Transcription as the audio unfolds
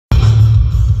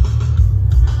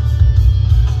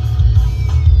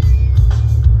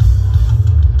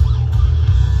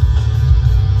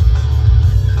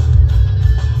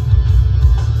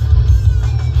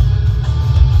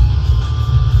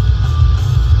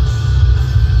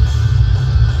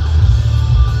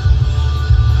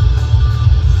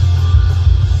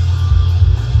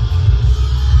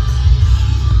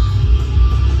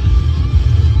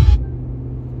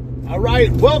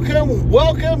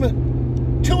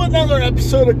Welcome to another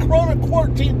episode of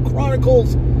Quarantine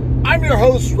Chronicles. I'm your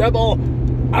host, Rebel.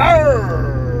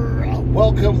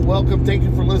 Welcome. Thank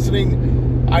you for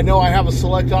listening. I know I have a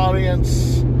select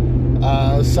audience.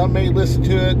 Some may listen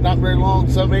to it, not very long,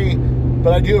 some may,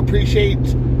 but I do appreciate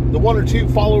the one or two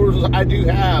followers I do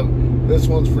have. This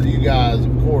one's for you guys,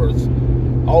 of course.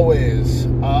 Always.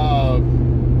 I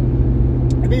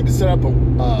need to set up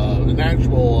an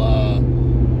actual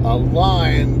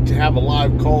line to have a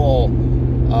live call.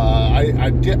 I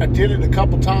did it a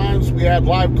couple times. We had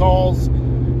live calls,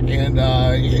 and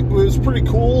it was pretty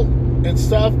cool and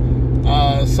stuff.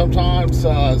 Sometimes,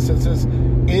 since this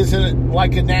isn't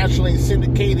like a nationally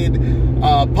syndicated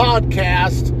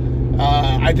podcast,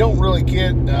 I don't really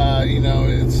get,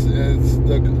 it's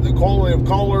the quality of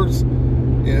callers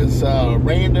is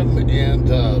random, and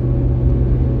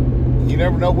you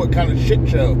never know what kind of shit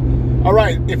show. All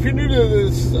right, if you're new to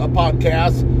this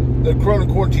podcast, the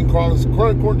Quarantine Chronicles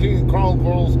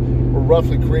were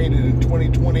roughly created in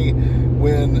 2020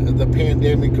 when the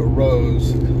pandemic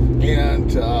arose,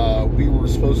 and we were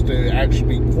supposed to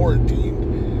actually be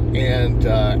quarantined. And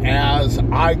as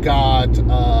I got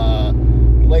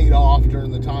laid off during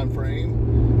the time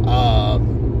frame,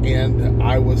 and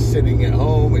I was sitting at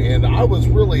home, and I was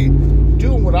really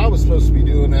doing what I was supposed to be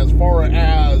doing as far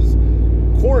as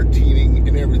quarantining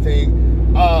and everything.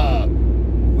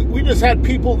 We just had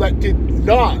people that did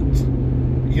not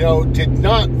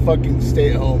fucking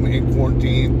stay at home and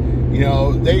quarantine.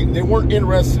 They weren't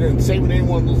interested in saving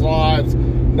anyone's lives.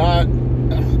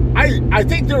 I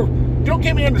think don't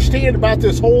get me understand about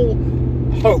this whole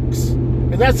hoax.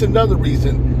 And that's another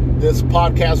reason this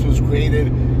podcast was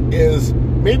created, is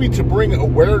maybe to bring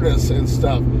awareness and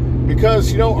stuff.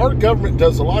 Because, our government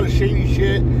does a lot of shady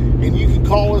shit, and you can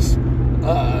call us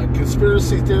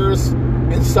conspiracy theorists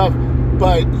and stuff.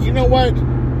 But you know what?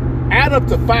 Add up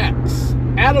the facts.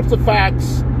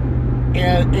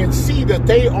 And see that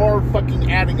they are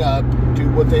fucking adding up to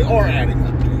what they are adding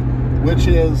up to. Which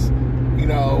is,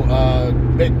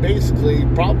 basically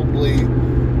probably,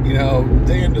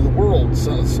 the end of the world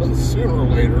sooner or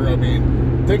later. I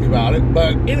mean, think about it.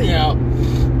 But anyhow,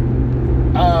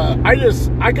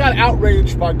 I got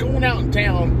outraged by going out in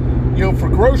town, for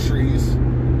groceries.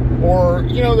 Or,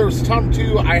 there was a time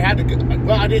too, I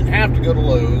didn't have to go to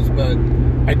Lowe's, but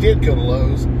I did go to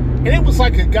Lowe's. And it was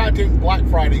like a goddamn Black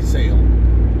Friday sale.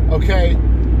 Okay?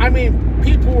 I mean,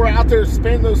 people were out there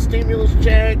spending those stimulus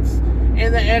checks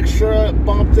and the extra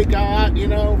bump they got,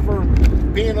 for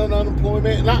being on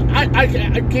unemployment. And I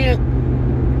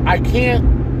can't.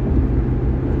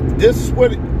 This is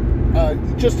what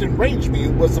just enraged me,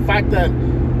 was the fact that,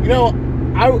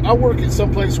 I work at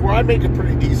some place where I make a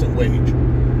pretty decent wage.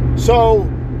 So,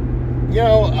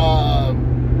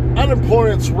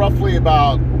 unemployment's roughly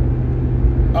about,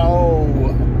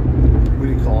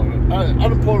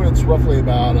 unemployment's roughly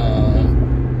about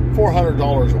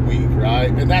 $400 a week, right?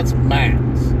 And that's max.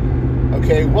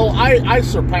 Okay, well, I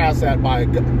surpass that by,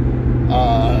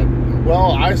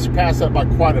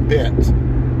 quite a bit.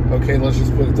 Okay, let's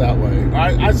just put it that way.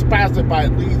 I surpassed it by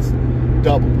at least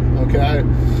double, okay?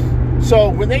 So,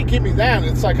 when they give me that,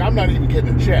 it's like I'm not even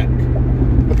getting a check.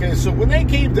 Okay, so when they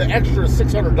gave the extra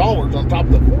 $600 on top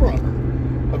of the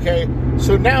 $400, okay,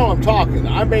 so now I'm talking.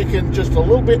 I'm making just a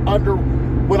little bit under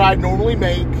what I normally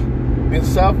make and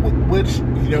stuff, which,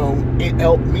 it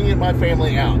helped me and my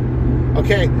family out.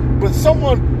 Okay, but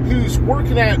someone who's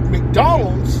working at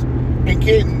McDonald's and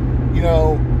getting,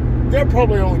 they're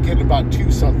probably only getting about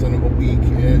 $2-something a week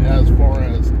as far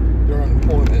as their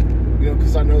unemployment,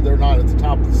 because I know they're not at the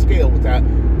top of the scale with that,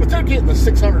 but they're getting the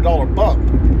 $600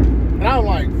 bump. And I'm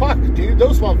like, fuck, dude,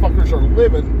 those motherfuckers are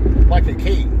living like a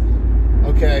king.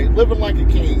 Okay? Living like a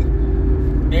king.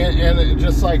 And it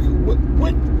just like, what?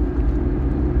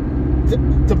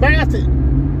 The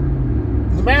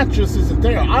math just isn't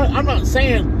there. I'm not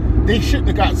saying they shouldn't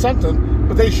have got something,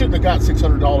 but they shouldn't have got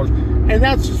 $600. And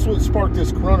that's just what sparked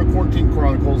this Quarantine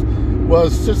Chronicles,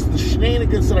 was just the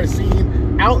shenanigans that I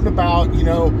seen out and about,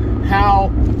 how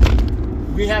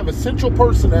we have essential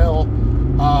personnel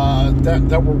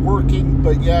that were working,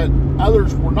 but yet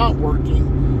others were not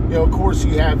working. Of course,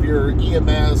 you have your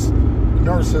EMS,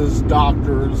 nurses,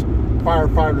 doctors,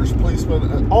 firefighters,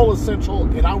 policemen, all essential,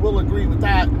 and I will agree with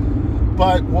that.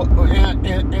 But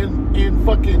and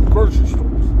fucking grocery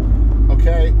stores,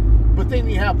 okay. But then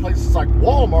you have places like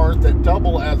Walmart that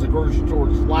double as a grocery store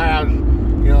 /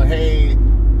 hey,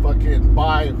 fucking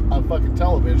buy a fucking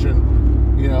television,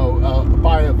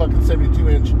 buy a fucking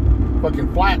 72-inch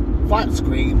fucking flat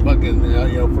screen fucking,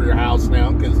 for your house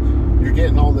now, because you're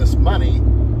getting all this money.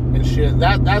 and shit.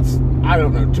 That's, I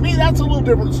don't know. To me, that's a little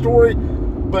different story.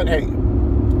 But hey,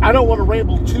 I don't want to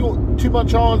ramble too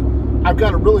much on. I've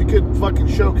got a really good fucking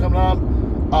show coming up.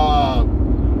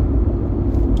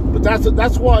 But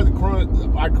that's why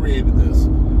I created this.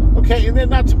 Okay, and then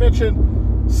not to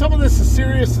mention, some of this is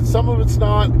serious and some of it's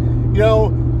not. You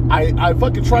know, I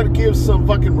fucking try to give some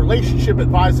fucking relationship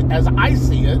advice as I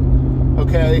see it.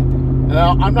 Okay,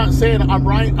 now I'm not saying I'm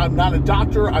right. I'm not a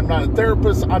doctor. I'm not a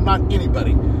therapist. I'm not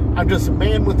anybody. I'm just a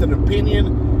man with an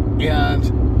opinion,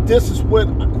 and this is what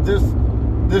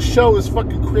this show is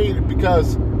fucking created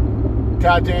because,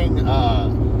 god dang,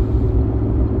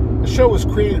 the show was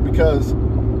created because,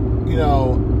 you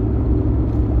know,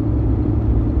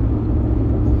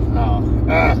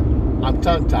 I'm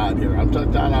tongue-tied here. I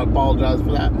apologize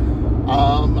for that.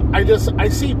 I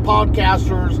see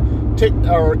podcasters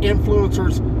or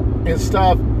influencers and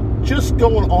stuff just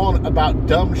going on about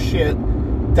dumb shit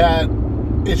that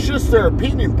it's just their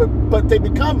opinion, but they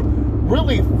become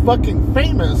really fucking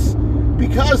famous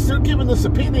because they're giving this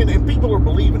opinion and people are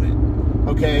believing it.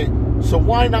 Okay? So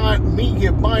why not me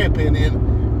give my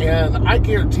opinion? And I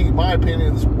guarantee my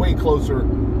opinion is way closer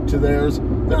to theirs.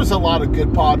 There's a lot of good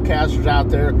podcasters out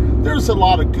there. There's a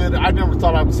lot of good, I never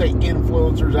thought I would say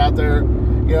influencers out there,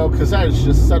 you know, because that is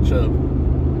just such a,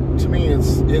 to me,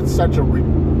 it's such a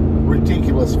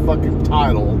ridiculous fucking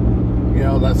title, you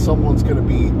know, that someone's going to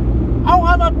be, oh,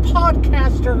 I'm a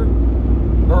podcaster,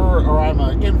 or I'm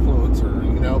an influencer,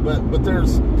 you know, but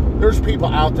there's people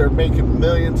out there making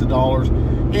millions of dollars,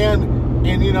 and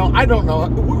you know, I don't know,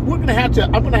 I'm going to have to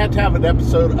have an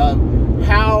episode of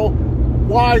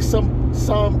why some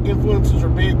influencers are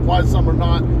big, why some are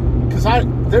not, because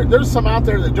there's some out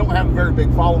there that don't have a very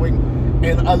big following,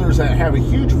 and others that have a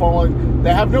huge following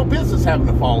that have no business having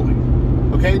a following.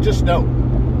 Okay, just know.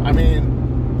 I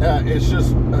mean, it's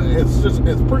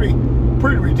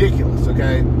pretty ridiculous.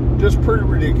 Okay, just pretty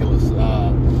ridiculous.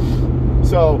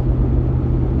 So,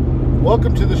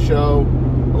 welcome to the show.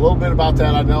 A little bit about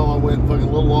that. I know I went fucking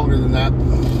a little longer than that.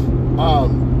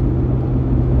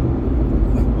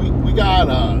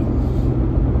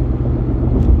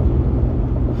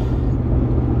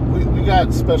 We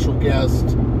got special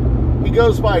guest. He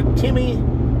goes by Timmy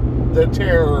the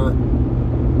Terror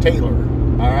Taylor.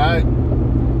 All right,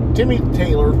 Timmy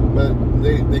Taylor, but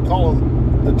they call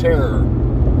him the Terror.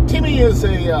 Timmy is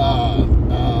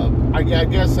I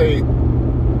guess a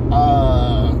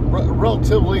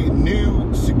relatively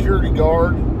new security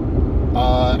guard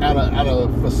at a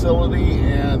facility,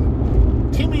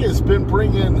 and Timmy has been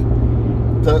bringing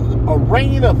a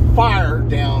rain of fire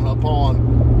down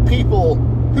upon people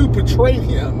who betrayed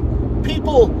him,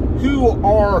 people who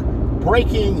are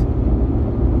breaking,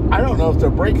 I don't know if they're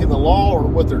breaking the law or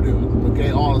what they're doing,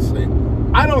 okay, honestly.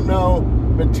 I don't know,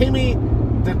 but Timmy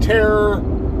the Terror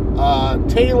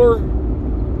Taylor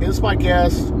is my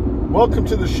guest. Welcome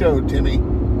to the show, Timmy.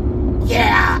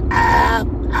 Yeah,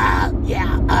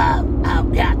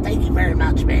 thank you very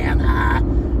much, man.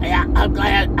 Yeah, I'm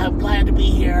glad to be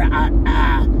here.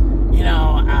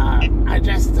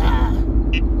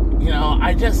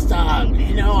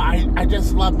 I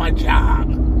just love my job.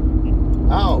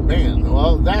 Oh, man.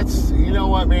 Well, that's, you know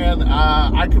what, man,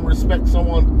 I can respect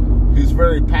someone who's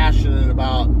very passionate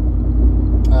about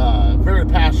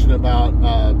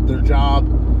their job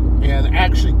and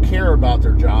actually care about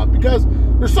their job, because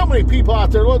there's so many people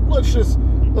out there. Let's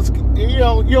you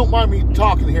don't mind me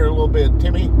talking here a little bit,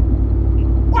 Timmy?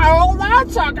 Well,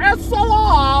 that's against the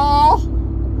law.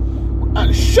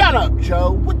 Shut up,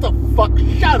 Joe. What the fuck?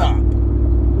 Shut up.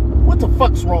 What the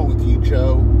fuck's wrong with you,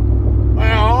 Joe?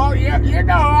 Well, you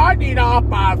know, I need off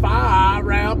by 5,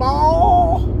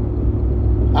 Rambo.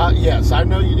 Yes, I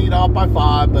know you need off by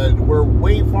 5, but we're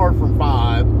way far from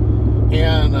 5.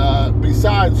 And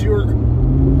besides, you're...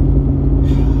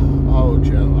 Oh,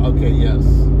 Joe. Okay, yes.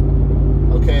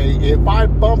 Okay, if I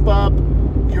bump up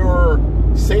your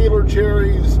Sailor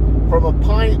Jerry's from a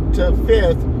pint to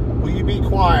 5th, will you be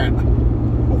quiet?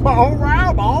 Well,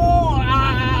 Rambo,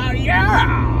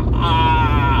 yeah.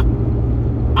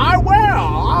 I will.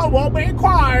 I will be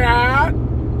quiet.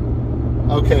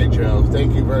 Okay, Joe.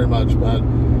 Thank you very much, bud.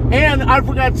 And I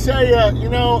forgot to say,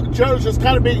 Joe's just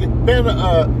kind of been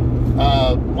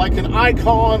like an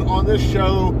icon on this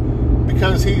show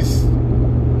because he's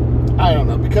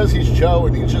Joe,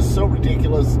 and he's just so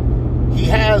ridiculous. He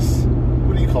has,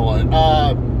 what do you call it?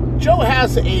 Joe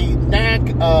has a knack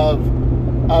of,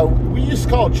 we used to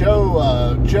call Joe,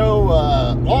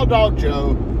 Law Dog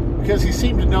Joe, because he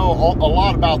seemed to know a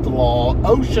lot about the law.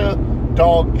 OSHA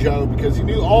Dog Joe, because he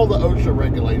knew all the OSHA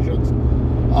regulations.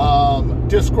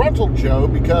 Disgruntled Joe,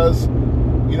 because,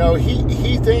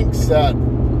 he thinks that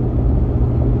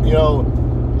you know,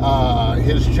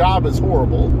 his job is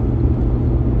horrible.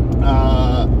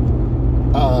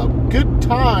 Good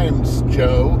times,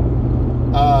 Joe,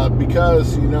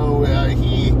 because, you know,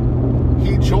 he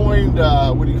joined,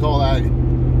 what do you call that?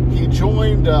 He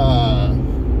joined,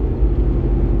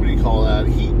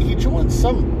 He joined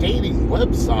some dating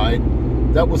website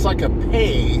that was like a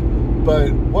pay,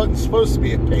 but wasn't supposed to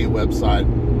be a pay website.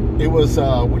 It was,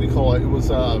 It was,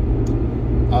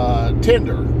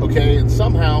 Tinder, okay? And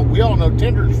somehow, we all know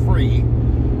Tinder's free,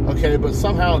 okay? But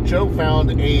somehow Joe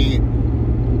found a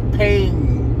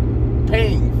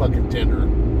paying fucking Tinder.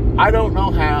 I don't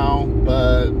know how,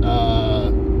 but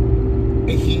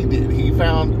he did. He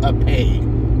found a pay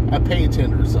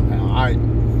Tinder somehow.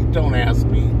 Don't ask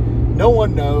me. No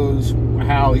one knows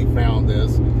how he found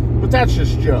this, but that's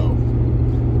just Joe.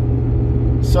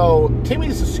 So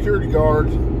Timmy's a security guard.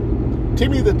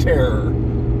 Timmy the Terror.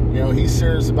 You know, he's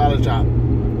serious about his job.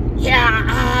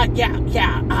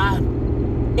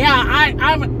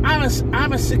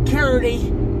 I'm a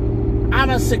security. I'm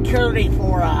a security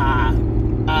for,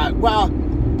 well,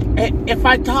 if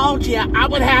I told you, I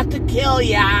would have to kill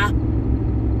ya.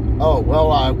 Oh,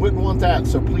 well, I wouldn't want that,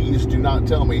 so please do not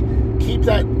tell me. Keep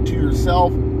that to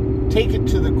yourself. Take it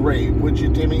to the grave, would you,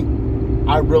 Timmy?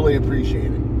 I really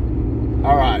appreciate it.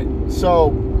 All right,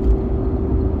 so,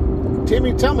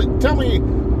 Timmy, tell me,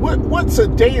 what's a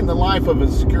day in the life of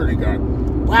a security guard?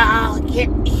 Well, you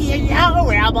know,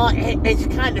 Rebel, it's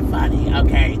kind of funny,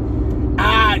 okay?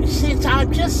 Since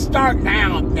I'm just starting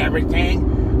out and everything,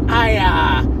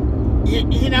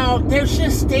 you know, there's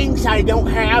just things I don't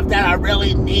have that I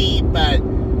really need, but,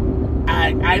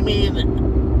 I mean,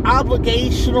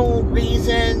 obligational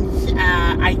reasons,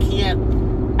 I can't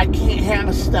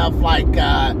have stuff like,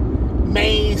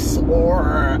 mace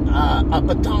or, a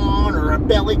baton or a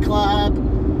billy club,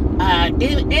 a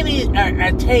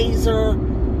taser,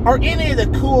 or any of the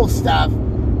cool stuff,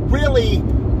 really,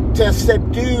 to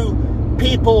subdue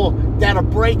people that are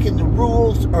breaking the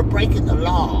rules or breaking the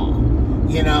law.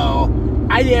 You know,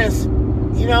 I just,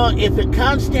 you know, if it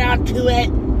comes down to it,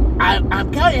 I'm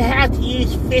going to have to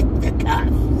use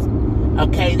fisticuffs.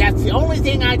 Okay, that's the only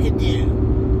thing I can do.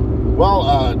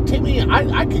 Well, Timmy,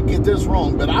 I could get this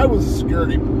wrong, but I was a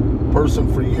security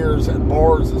person for years at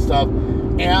bars and stuff.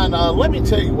 And let me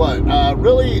tell you what,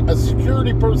 really, a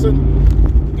security person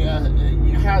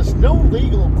has no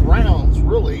legal grounds,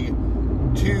 really,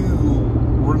 to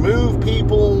remove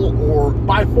people or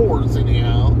by force,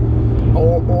 anyhow,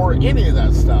 or any of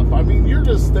that stuff. I mean, you're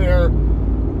just there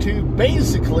to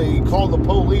basically call the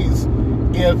police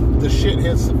if the shit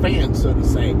hits the fan, so to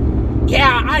say.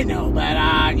 Yeah, I know,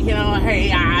 but you know,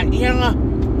 hey, you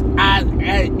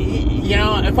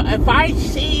know, if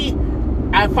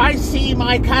I see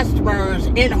my customers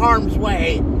in harm's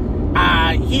way,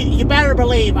 you better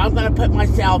believe I'm going to put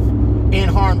myself in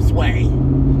harm's way.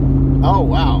 Oh,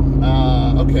 wow.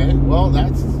 Okay. Well,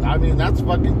 that's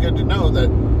fucking good to know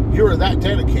that you're that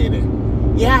dedicated.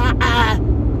 Yeah,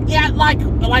 like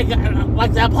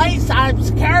the place I'm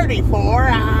security for,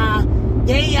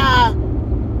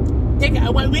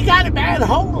 we got a bad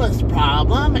homeless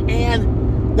problem,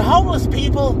 and the homeless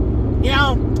people, you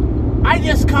know, I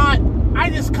just caught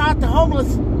the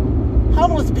homeless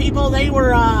people. They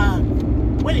were all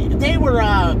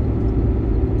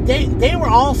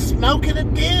smoking a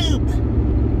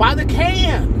doob by the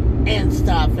can and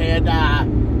stuff, and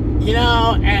you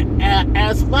know,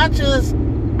 as much as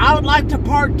I would like to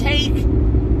partake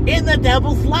in the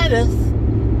devil's lettuce,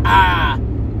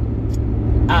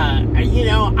 you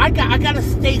know, I gotta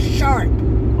stay sharp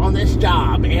on this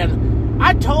job, and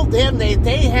I told them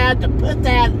they had to put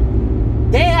that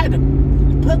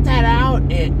out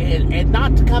and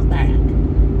not to come back.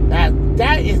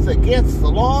 That is against the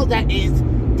law. That is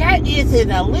an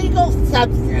illegal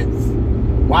substance.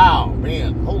 Wow,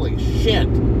 man, holy shit.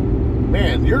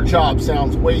 Man, your job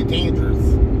sounds way dangerous.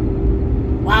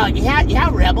 Well, yeah,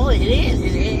 Rebel, it is.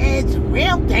 It's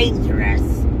real dangerous.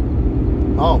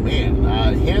 Oh, man,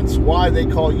 hence why they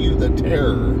call you the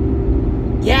Terror.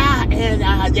 Yeah,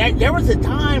 and there was a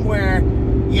time where,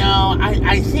 you know,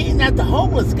 I seen that the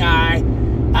homeless guy,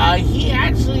 he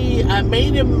actually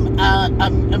made him a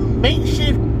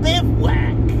makeshift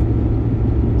bivouac.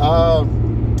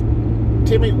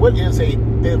 Timmy, what is a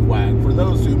bivouac? For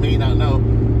those who may not know,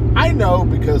 I know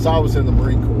because I was in the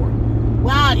Marine Corps.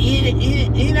 Well,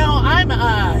 you know, I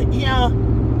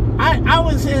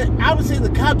was in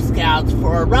the Cub Scouts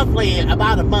for roughly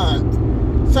about a month,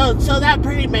 so that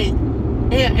pretty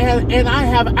and I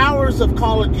have hours of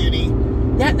Call of Duty.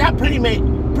 That pretty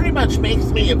much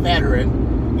makes me a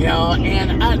veteran, you know,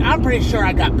 and I'm pretty sure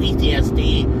I got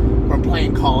PTSD from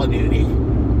playing Call of Duty.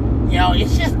 You know,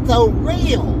 it's just so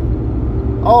real.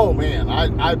 Oh, man,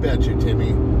 I bet you,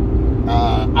 Timmy.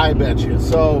 I bet you.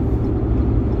 So,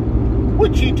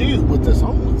 what'd you do with this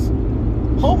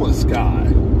homeless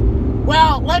guy?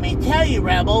 Well, let me tell you,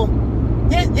 Rebel,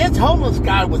 this homeless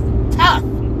guy was tough.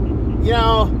 You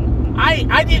know,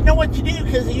 I didn't know what to do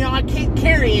because, you know, I can't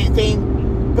carry anything.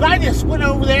 But I just went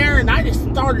over there and I just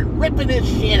started ripping his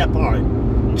shit apart.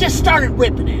 Just started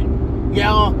ripping it. You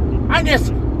know, I'm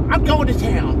going to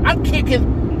town. I'm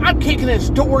kicking his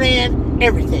door in,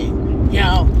 everything. You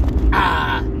know,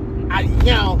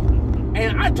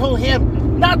 and I told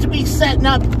him not to be setting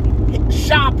up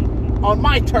shop on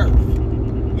my turf.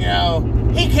 You know,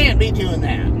 he can't be doing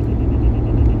that.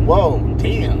 Whoa,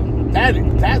 damn.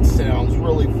 That sounds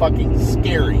really fucking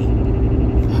scary.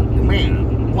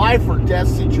 Man, life or death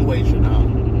situation, huh?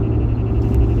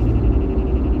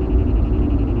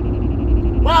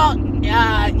 Well,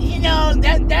 you know,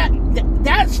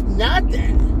 that's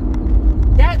nothing.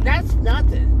 That's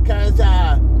nothing. Because,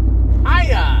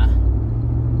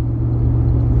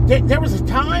 there was a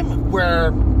time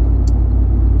where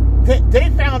they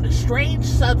found a strange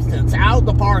substance out in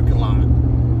the parking lot.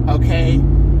 Okay?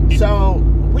 So,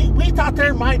 we thought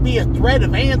there might be a threat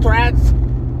of anthrax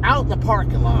out in the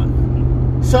parking lot.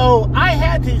 So, I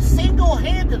had to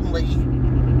single-handedly...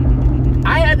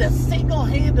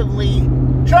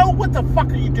 Joe, what the fuck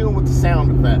are you doing with the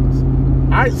sound effects?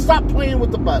 Alright, stop playing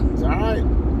with the buttons, alright?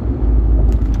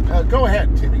 Go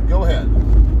ahead, Timmy, go ahead.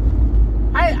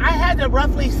 I had to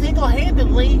roughly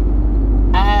single-handedly,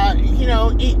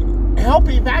 help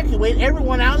evacuate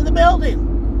everyone out of the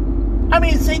building. I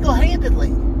mean, single-handedly.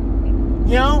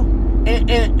 You know?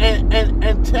 And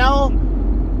until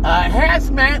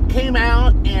Hazmat came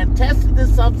out and tested the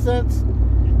substance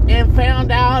and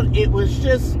found out it was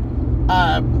just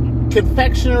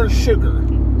confectioner's sugar.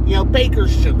 You know,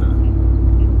 baker's sugar.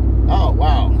 Oh,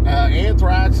 wow.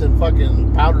 Anthrax and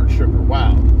fucking powdered sugar.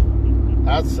 Wow.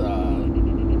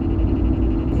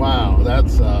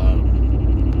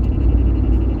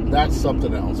 That's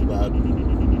something else, bud.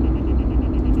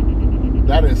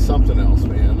 That is something else,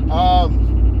 man.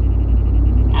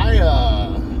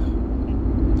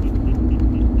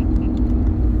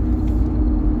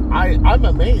 I'm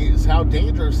amazed how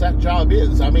dangerous that job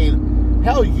is. I mean,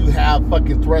 hell, you have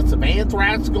fucking threats of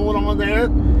anthrax going on there.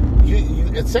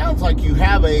 It sounds like you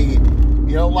have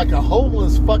like a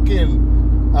homeless fucking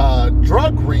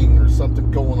drug ring or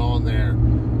something going on there.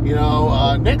 You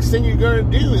know, next thing you're going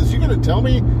to do is you're going to tell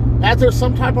me that there's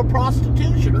some type of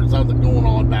prostitution or something going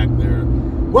on back there.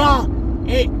 Well,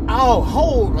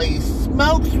 holy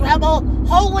smokes, Rebel.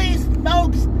 Holy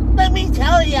smokes. Let me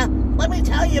tell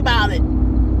you about it.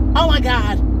 Oh my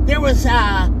God. There was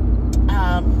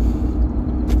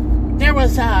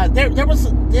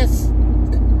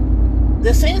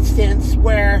this instance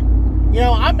where, you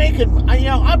know, I'm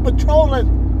patrolling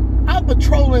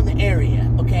the area,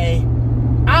 okay?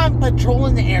 I'm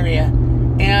patrolling the area,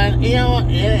 and, you know,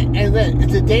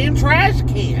 it's a damn trash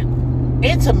can.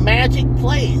 It's a magic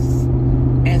place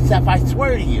and stuff, I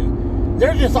swear to you.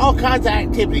 There's just all kinds of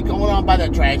activity going on by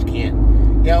that trash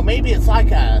can. You know, maybe it's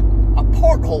like a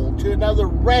porthole to another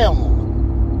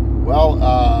realm. Well,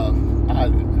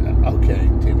 okay,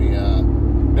 Timmy,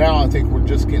 now I think we're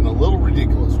just getting a little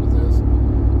ridiculous with this.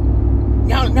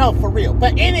 No, for real.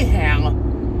 But anyhow,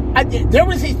 there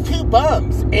was these two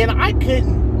bums, and I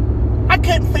couldn't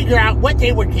figure out what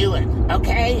they were doing.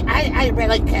 Okay, I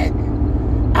really couldn't.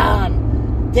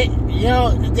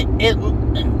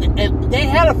 They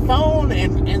had a phone,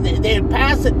 and they'd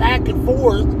pass it back and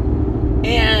forth,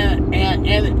 and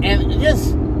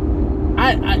just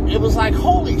it was like,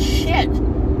 holy shit!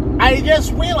 I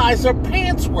just realized their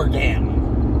pants were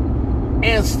down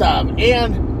and stuff,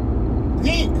 and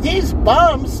these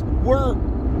bums were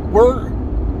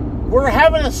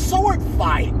having a sword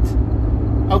fight,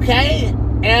 okay?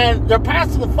 And they're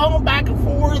passing the phone back and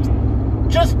forth,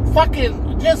 just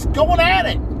going at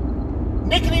it.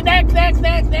 Nickety-knack, knack,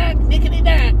 knack, knack,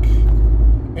 nickety-knack.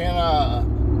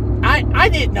 And, I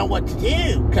didn't know what to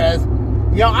do, because,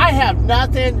 you know, I have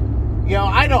nothing. You know,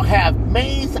 I don't have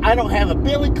mace, I don't have a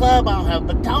billy club, I don't have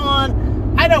a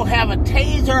baton, I don't have a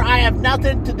taser, I have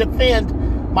nothing to defend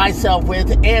myself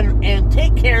with and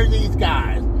take care of these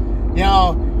guys. You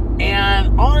know,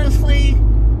 and honestly,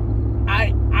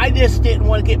 I just didn't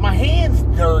want to get my hands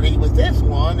dirty with this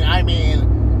one. I mean,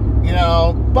 you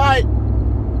know, but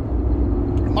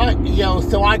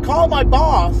so I call my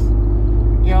boss.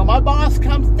 You know, my boss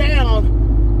comes down,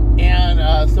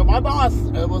 and so my boss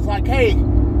was like, hey,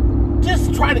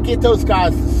 just try to get those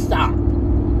guys to stop.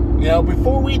 You know,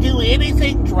 before we do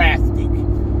anything drastic.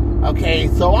 Okay,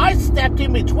 so I stepped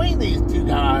in between these two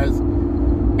guys,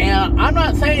 and I'm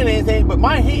not saying anything, but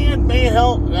my hand may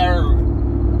help, or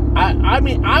I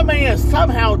may have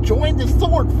somehow joined the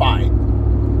sword fight.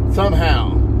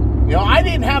 Somehow. You know, I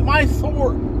didn't have my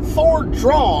sword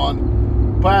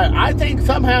drawn, but I think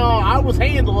somehow I was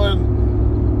handling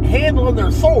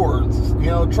their swords, you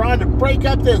know, trying to break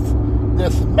up this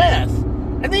mess.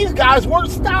 And these guys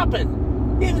weren't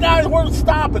stopping. They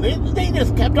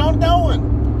just kept on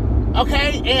going.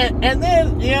 Okay, and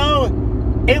then, you know,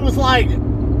 it was like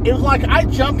I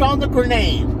jumped on the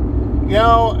grenade. You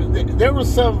know, there was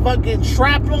some fucking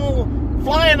shrapnel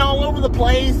flying all over the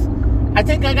place. I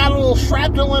think I got a little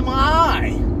shrapnel in my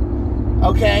eye.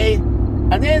 Okay,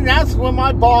 and then that's when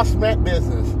my boss meant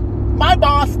business. My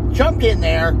boss jumped in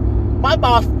there, and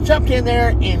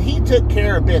he took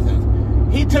care of business.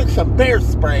 He took some bear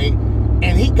spray,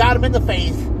 and he got him in the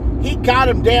face. He got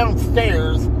him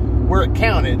downstairs where it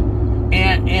counted.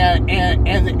 And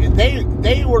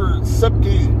they were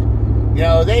subdued. You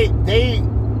know, they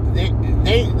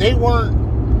weren't.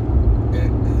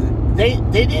 They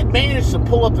did manage to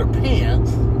pull up their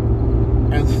pants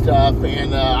and stuff,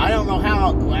 and I don't know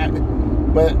how,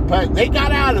 but they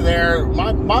got out of there.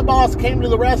 My boss came to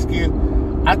the rescue.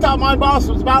 I thought my boss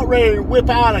was about ready to whip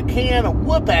out a can of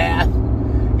whoop ass,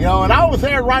 you know, and I was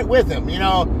there right with him. You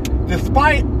know,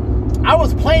 despite I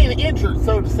was playing injured,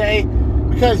 so to say.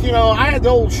 Because, you know, I had the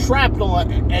old shrapnel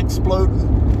exploding,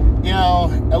 you know,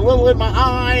 a little in my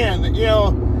eye, and, you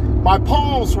know, my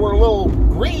palms were a little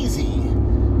greasy.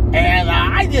 And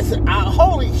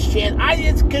holy shit, I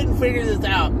just couldn't figure this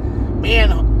out.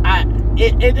 Man,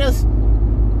 you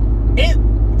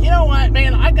know what,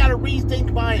 man, I gotta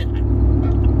rethink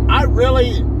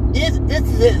this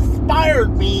has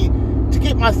inspired me to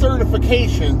get my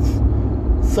certifications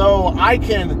so I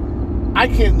can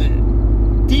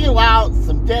deal out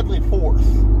some deadly force.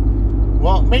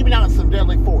 Well, maybe not some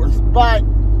deadly force, but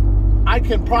I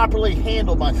can properly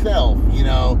handle myself, you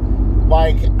know.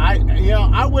 Like,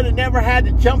 I would have never had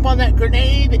to jump on that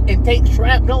grenade and take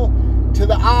shrapnel to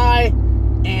the eye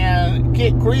and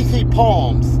get greasy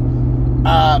palms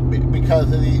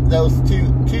because of those two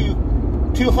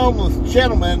homeless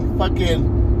gentlemen fucking,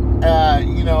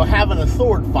 you know, having a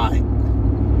sword fight.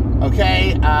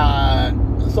 Okay?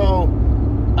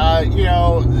 You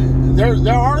know,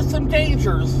 there are some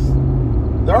dangers.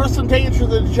 There are some dangers of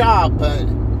the job, but,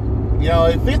 you know,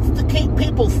 if it's to keep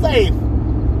people safe,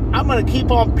 I'm going to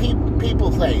keep on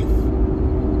people safe.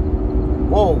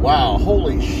 Whoa, wow,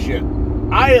 holy shit.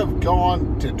 I have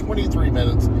gone to 23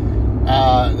 minutes.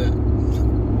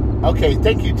 Okay,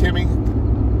 thank you, Timmy.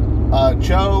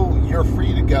 Joe, you're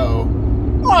free to go.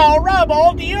 Well,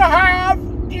 Rebel, do you have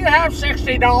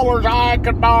 $60 I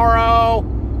could borrow?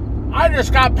 I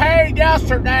just got paid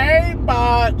yesterday,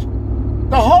 but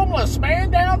the homeless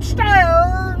man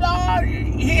downstairs,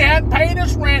 he hadn't paid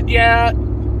his rent yet.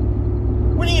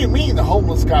 What do you mean the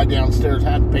homeless guy downstairs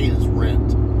hadn't paid his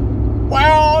rent?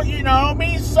 Well, you know,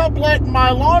 me subletting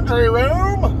my laundry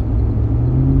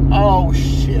room. Oh,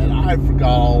 shit, I forgot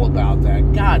all about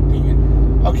that. God dang it.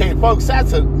 Okay, folks,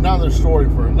 that's another story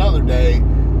for another day.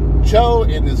 Joe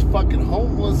and his fucking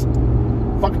homeless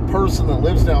fucking person that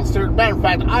lives downstairs. Matter of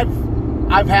fact,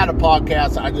 I've had a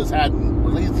podcast. I just hadn't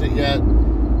released it yet.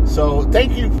 So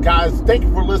thank you, guys. Thank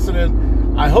you for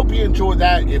listening. I hope you enjoyed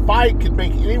that. If I could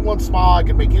make anyone smile, I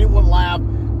could make anyone laugh.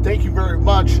 Thank you very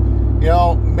much. You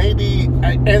know, maybe,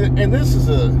 and this is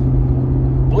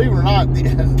believe it or not,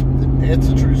 it's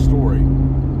a true story.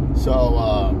 So,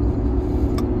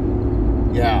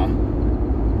 yeah.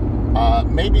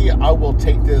 Maybe I will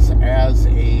take this as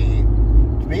to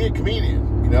be a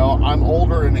comedian. You know, I'm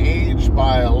older in age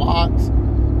by a lot,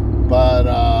 but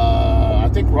I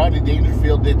think Rodney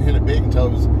Dangerfield didn't hit it big until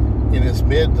he was in his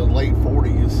mid to late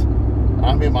 40s.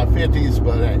 I'm in my 50s,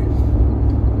 but hey.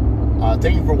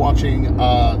 Thank you for watching.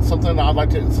 Something I'd like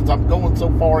to, since I'm going so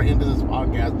far into this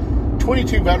podcast,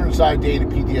 22 veterans died dated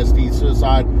PTSD,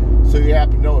 suicide. So you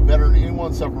happen to know a veteran,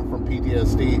 anyone suffering from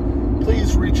PTSD,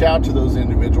 please reach out to those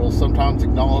individuals. Sometimes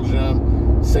acknowledging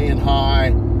them, saying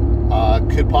hi,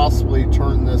 could possibly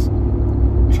turn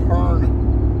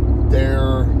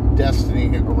their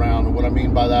destiny around. And what I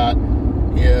mean by that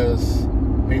is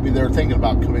maybe they're thinking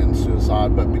about committing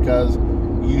suicide, but because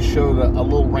you showed a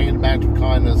little random act of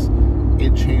kindness,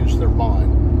 it changed their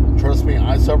mind. Trust me,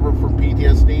 I suffer from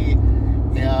PTSD,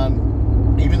 and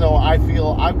even though I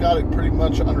feel I've got it pretty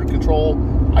much under control,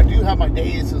 I do have my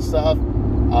days and stuff,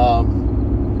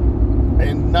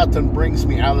 and nothing brings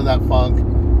me out of that funk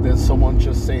than someone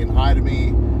just saying hi to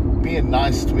me, being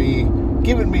nice to me,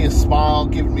 giving me a smile,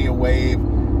 giving me a wave.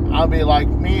 I'll be like,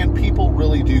 man, people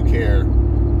really do care.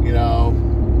 You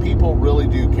know, people really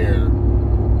do care.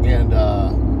 And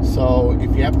so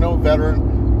if you have no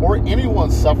veteran or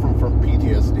anyone suffering from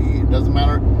PTSD, it doesn't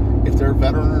matter if they're a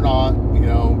veteran or not, you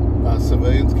know,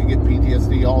 civilians can get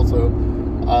PTSD also.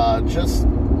 Just,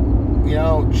 you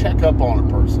know, check up on a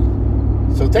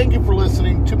person. So thank you for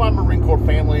listening to my Marine Corps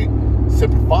family.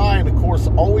 Semper Fi, and of course,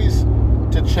 always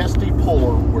to Chesty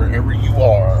Puller wherever you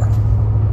are.